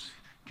worked his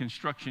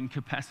construction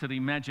capacity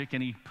magic,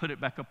 and he put it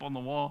back up on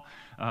the wall.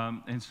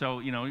 And so,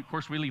 of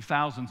course, we leave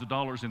thousands of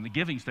dollars in the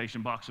giving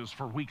station boxes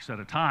for weeks at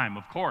a time,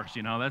 of course.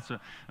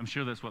 I'm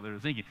sure that's what they were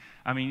thinking.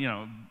 I mean,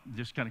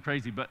 just kind of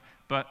crazy. But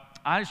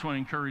I just want to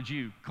encourage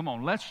you, come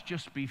on, let's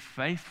just be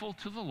faithful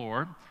to the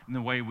Lord in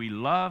the way we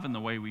love and the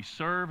way we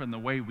serve and the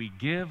way we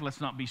give.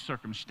 Let's not be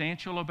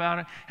circumstantial about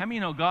it. How many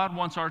know God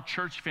wants our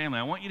church family?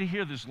 I want you to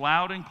hear this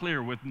loud and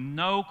clear with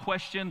no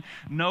question,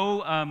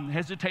 no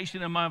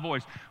hesitation in my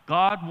voice.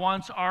 God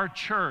wants our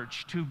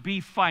church to be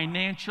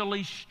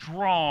financially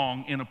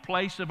strong in a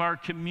place of our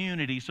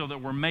community so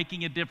that we're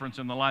making a difference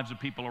in the lives of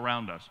people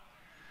around us.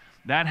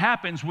 That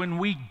happens when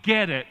we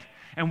get it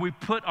and we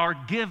put our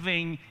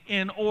giving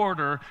in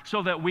order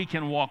so that we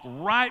can walk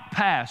right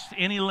past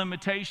any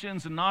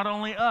limitations, and not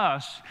only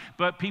us,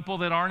 but people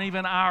that aren't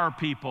even our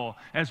people,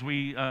 as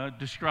we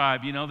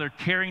describe. They're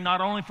caring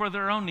not only for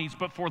their own needs,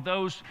 but for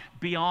those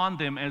beyond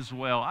them as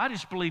well. I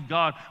just believe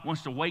God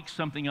wants to wake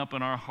something up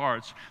in our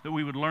hearts, that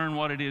we would learn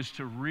what it is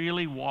to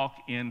really walk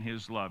in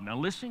his love. Now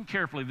listen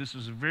carefully. This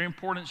is a very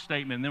important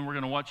statement, and then we're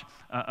going to watch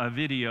a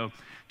video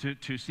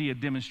to see a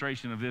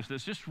demonstration of this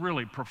that's just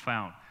really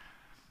profound.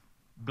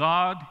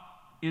 God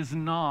is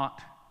not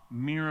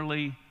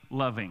merely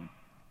loving.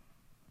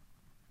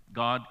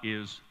 God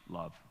is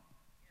love.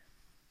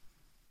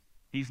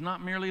 He's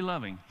not merely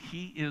loving.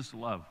 He is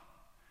love.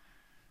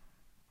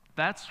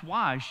 That's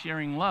why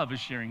sharing love is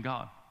sharing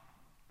God.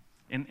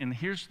 And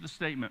here's the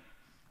statement.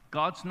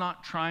 God's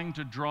not trying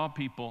to draw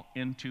people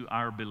into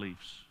our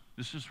beliefs.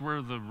 This is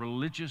where the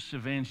religious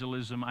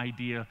evangelism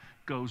idea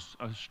goes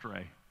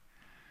astray.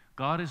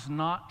 God is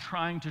not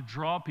trying to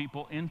draw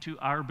people into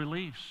our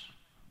beliefs.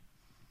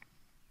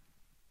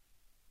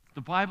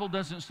 The Bible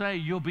doesn't say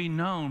you'll be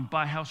known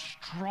by how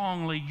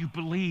strongly you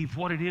believe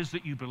what it is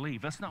that you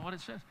believe. That's not what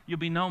it says. You'll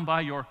be known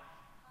by your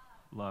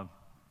love.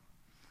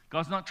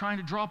 God's not trying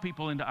to draw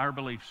people into our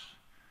beliefs.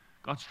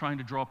 God's trying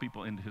to draw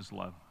people into His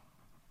love.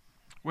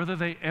 Whether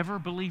they ever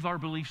believe our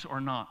beliefs or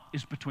not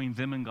is between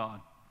them and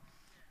God.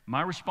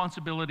 My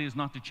responsibility is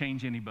not to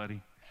change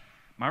anybody.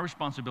 My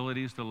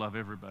responsibility is to love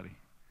everybody.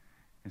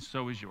 And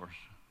so is yours.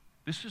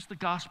 This is the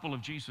gospel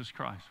of Jesus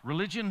Christ.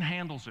 Religion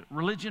handles it.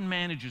 Religion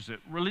manages it.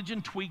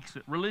 Religion tweaks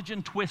it.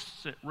 Religion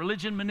twists it.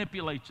 Religion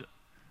manipulates it.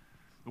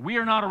 But we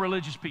are not a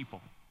religious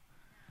people.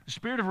 The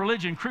spirit of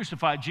religion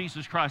crucified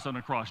Jesus Christ on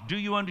the cross. Do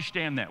you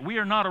understand that? We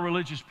are not a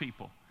religious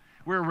people.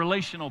 We're a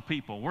relational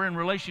people. We're in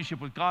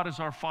relationship with God as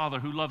our Father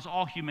who loves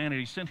all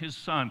humanity, sent His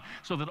Son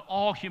so that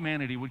all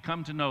humanity would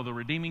come to know the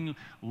redeeming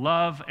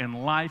love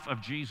and life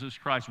of Jesus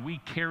Christ. We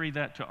carry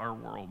that to our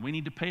world. We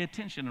need to pay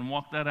attention and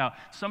walk that out,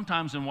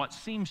 sometimes in what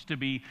seems to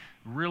be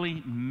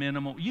really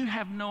minimal. You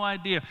have no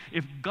idea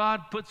if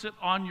God puts it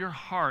on your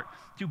heart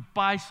to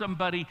buy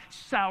somebody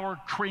sour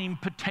cream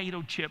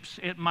potato chips,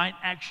 it might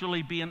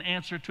actually be an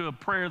answer to a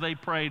prayer they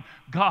prayed.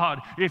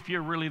 God, if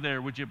you're really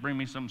there, would you bring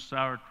me some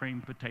sour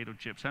cream potato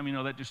chips? How many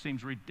know that just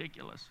seems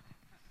ridiculous?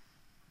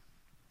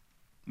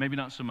 Maybe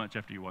not so much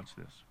after you watch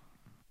this.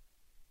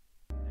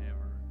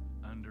 Never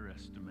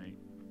underestimate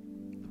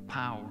the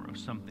power of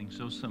something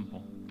so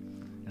simple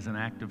as an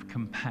act of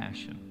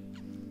compassion.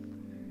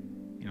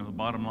 You know, the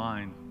bottom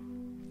line,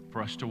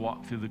 for us to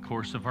walk through the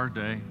course of our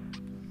day,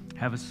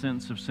 have a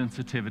sense of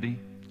sensitivity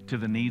to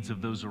the needs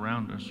of those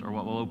around us, or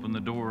what will open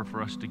the door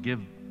for us to give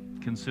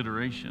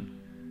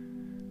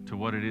consideration to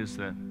what it is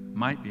that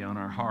might be on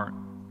our heart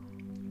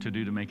to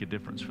do to make a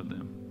difference for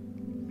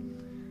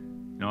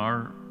them. You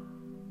know,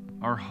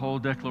 our whole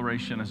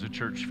declaration as a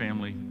church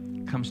family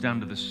comes down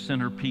to the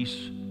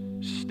centerpiece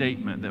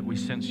statement that we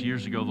sensed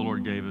years ago the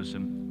Lord gave us,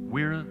 and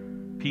we're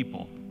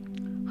people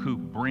who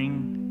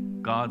bring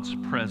God's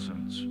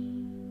presence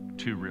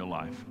to real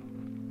life.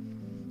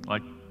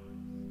 Like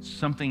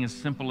something as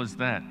simple as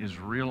that is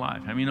real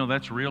life. I mean,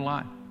 that's real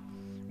life.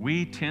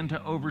 We tend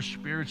to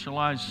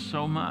over-spiritualize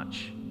so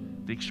much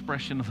the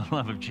expression of the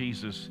love of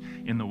Jesus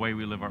in the way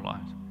we live our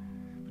lives.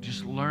 But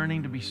just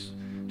learning to be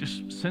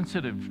just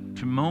sensitive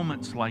to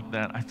moments like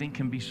that, I think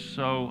can be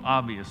so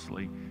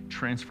obviously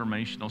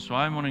transformational. So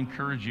I want to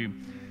encourage you,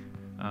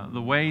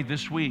 the way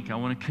this week I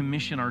want to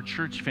commission our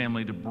church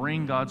family to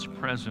bring God's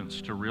presence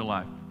to real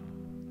life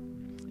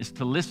is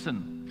to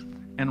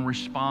listen and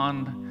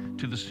respond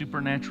to the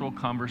supernatural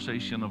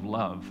conversation of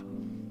love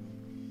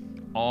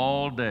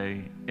all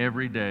day,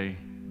 every day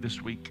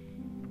this week.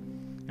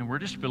 And we're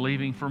just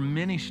believing for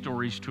many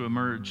stories to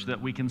emerge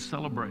that we can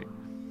celebrate.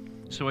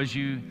 So as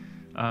you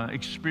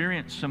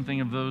experience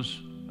something of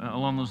those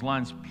along those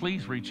lines,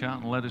 please reach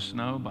out and let us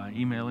know by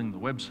emailing the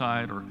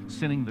website or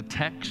sending the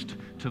text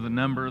to the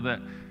number that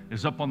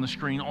is up on the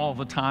screen all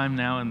the time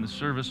now in the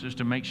services,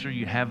 to make sure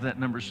you have that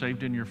number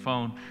saved in your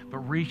phone. But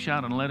reach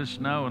out and let us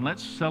know, and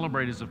let's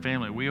celebrate as a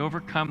family. We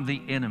overcome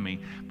the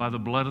enemy by the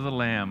blood of the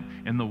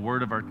Lamb and the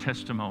word of our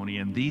testimony.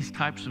 And these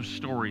types of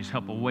stories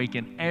help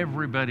awaken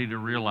everybody to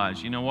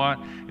realize, you know what?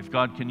 If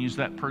God can use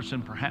that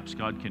person, perhaps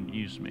God can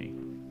use me.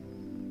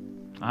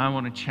 I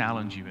want to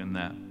challenge you in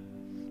that.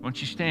 Once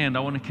you stand,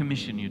 I want to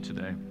commission you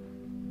today.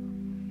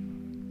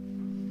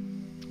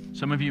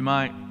 Some of you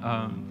might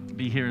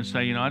be here and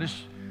say, you know,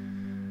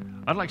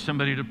 I'd like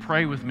somebody to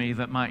pray with me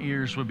that my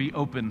ears would be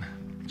open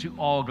to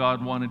all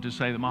God wanted to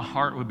say, that my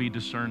heart would be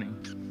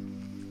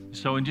discerning.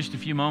 So in just a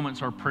few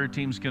moments, our prayer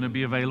team's going to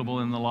be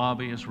available in the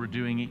lobby, as we're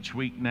doing each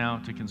week now,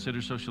 to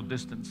consider social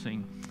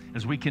distancing.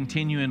 As we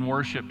continue in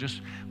worship,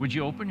 just would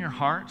you open your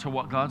heart to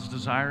what God's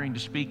desiring to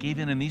speak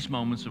even in these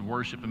moments of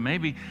worship, and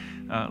maybe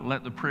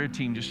let the prayer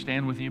team just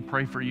stand with you,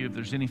 pray for you. If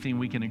there's anything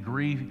we can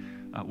agree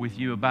with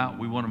you about,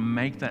 we want to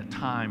make that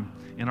time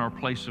in our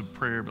place of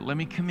prayer. But let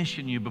me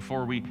commission you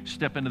before we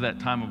step into that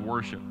time of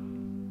worship.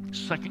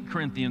 2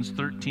 Corinthians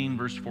 13,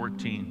 verse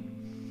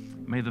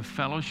 14. May the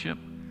fellowship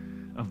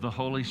of the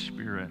Holy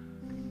Spirit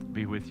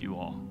be with you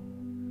all.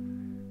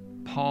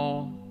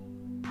 Paul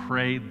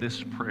prayed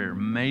this prayer,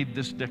 made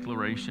this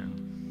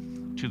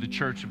declaration to the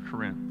church of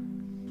Corinth.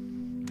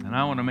 And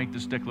I want to make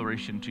this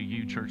declaration to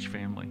you, church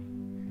family,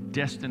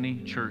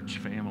 Destiny Church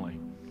family.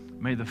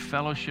 May the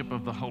fellowship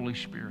of the Holy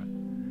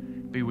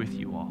Spirit be with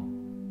you all.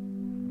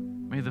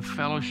 May the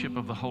fellowship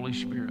of the Holy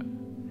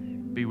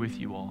Spirit be with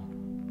you all.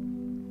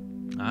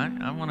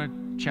 I want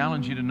to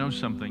challenge you to know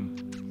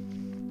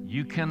something.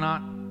 You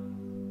cannot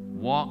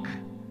walk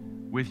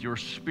with your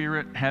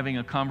spirit having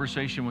a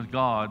conversation with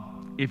God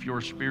if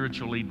you're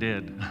spiritually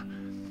dead.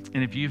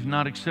 And if you've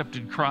not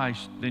accepted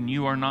Christ, then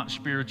you are not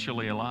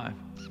spiritually alive.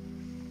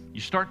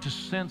 You start to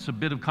sense a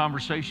bit of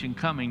conversation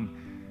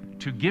coming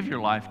to give your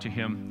life to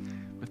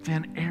Him, but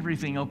then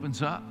everything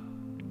opens up.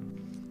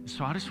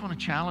 So I just want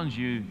to challenge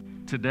you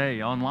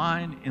today,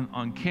 online,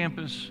 on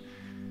campus.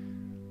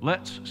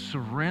 Let's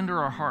surrender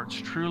our hearts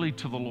truly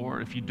to the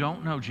Lord. If you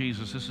don't know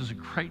Jesus, this is a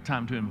great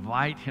time to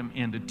invite Him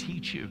in to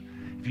teach you.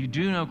 If you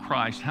do know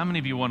Christ, how many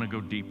of you want to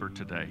go deeper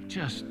today?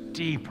 Just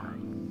deeper.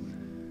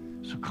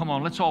 So come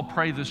on, let's all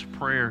pray this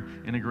prayer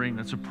in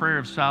agreement. It's a prayer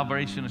of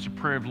salvation. It's a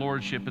prayer of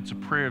lordship. It's a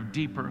prayer of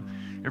deeper.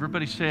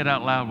 Everybody say it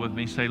out loud with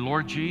me. Say,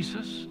 Lord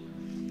Jesus,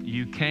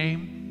 you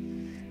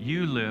came,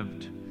 you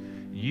lived,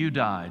 you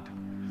died,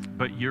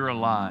 but you're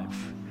alive.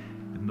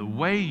 And the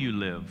way you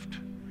lived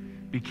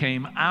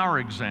became our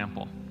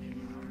example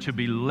to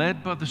be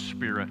led by the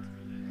Spirit,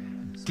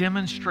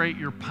 demonstrate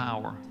your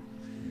power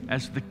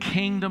as the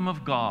kingdom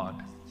of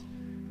God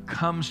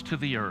comes to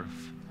the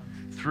earth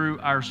through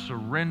our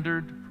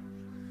surrendered,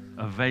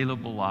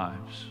 available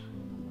lives.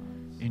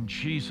 In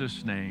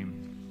Jesus'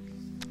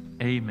 name,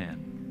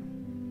 amen.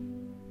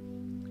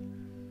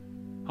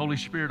 Holy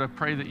Spirit, I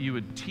pray that you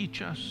would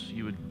teach us,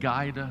 you would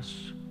guide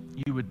us,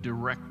 you would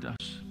direct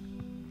us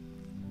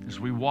as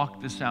we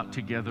walk this out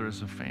together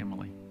as a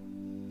family.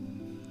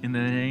 In the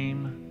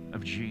name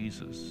of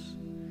Jesus.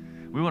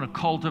 We want to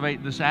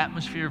cultivate this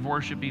atmosphere of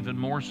worship even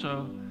more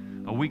so.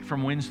 A week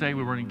from Wednesday,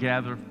 we're going to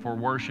gather for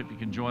worship. You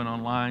can join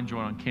online,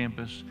 join on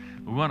campus.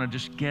 We want to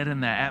just get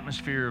in that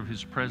atmosphere of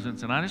His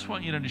presence. And I just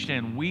want you to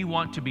understand, we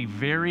want to be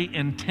very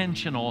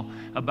intentional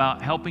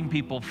about helping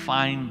people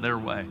find their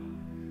way.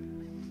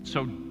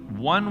 So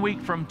 1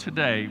 week from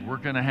today, we're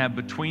going to have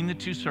between the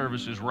two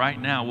services. Right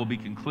now, we'll be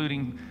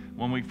concluding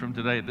 1 week from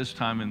today at this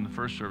time in the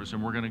first service.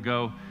 And we're going to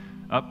go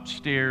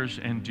upstairs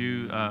and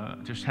do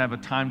just have a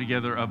time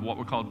together of what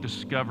we call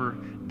Discover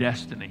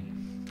Destiny.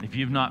 If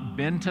you've not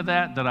been to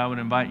that, I would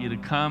invite you to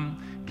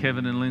come.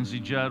 Kevin and Lindsay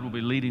Judd will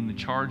be leading the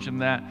charge in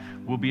that.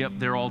 We'll be up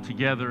there all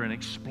together and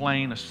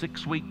explain a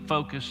 6-week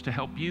focus to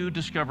help you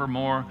discover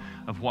more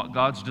of what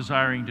God's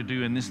desiring to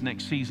do in this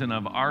next season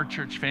of our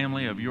church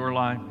family, of your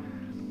life.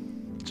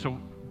 So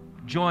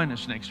join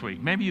us next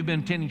week. Maybe you've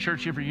been attending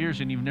church here for years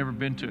and you've never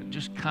been to it.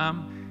 Just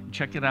come,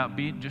 check it out.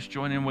 Just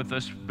join in with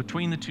us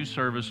between the two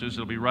services.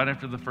 It'll be right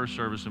after the first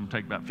service and it'll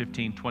take about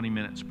 15, 20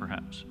 minutes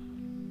perhaps.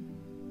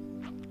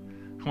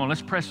 Come on,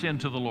 let's press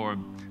into the Lord.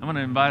 I'm going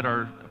to invite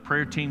our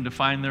prayer team to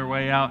find their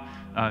way out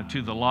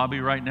to the lobby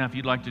right now if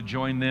you'd like to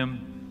join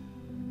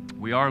them.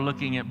 We are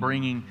looking at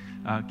bringing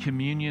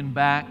communion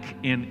back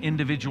in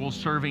individual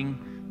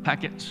serving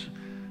packets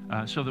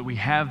so that we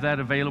have that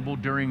available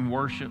during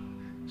worship.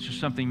 It's just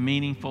something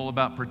meaningful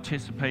about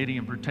participating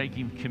and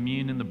partaking of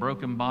communion, the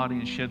broken body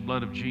and shed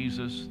blood of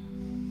Jesus.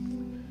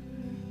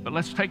 But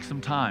let's take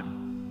some time.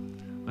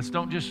 Let's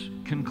don't just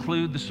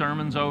conclude the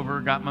sermon's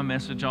over, got my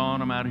message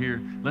on, I'm out of here.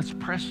 Let's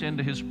press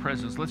into His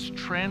presence. Let's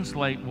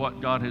translate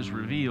what God has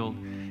revealed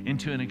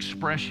into an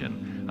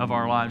expression of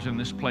our lives in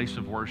this place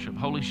of worship.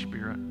 Holy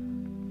Spirit,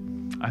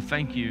 I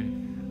thank you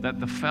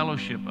that the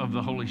fellowship of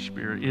the Holy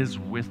Spirit is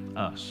with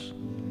us.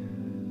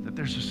 That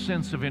there's a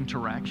sense of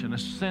interaction, a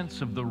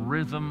sense of the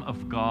rhythm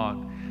of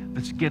God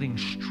that's getting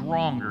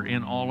stronger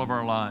in all of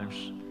our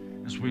lives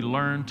as we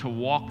learn to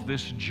walk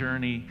this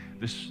journey,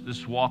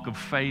 this walk of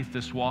faith,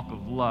 this walk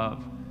of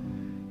love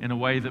in a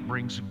way that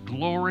brings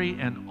glory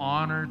and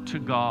honor to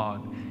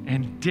God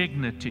and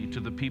dignity to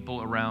the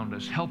people around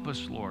us. Help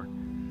us, Lord,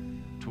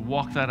 to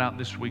walk that out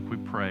this week, we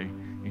pray.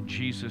 In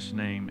Jesus'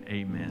 name,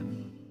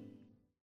 amen.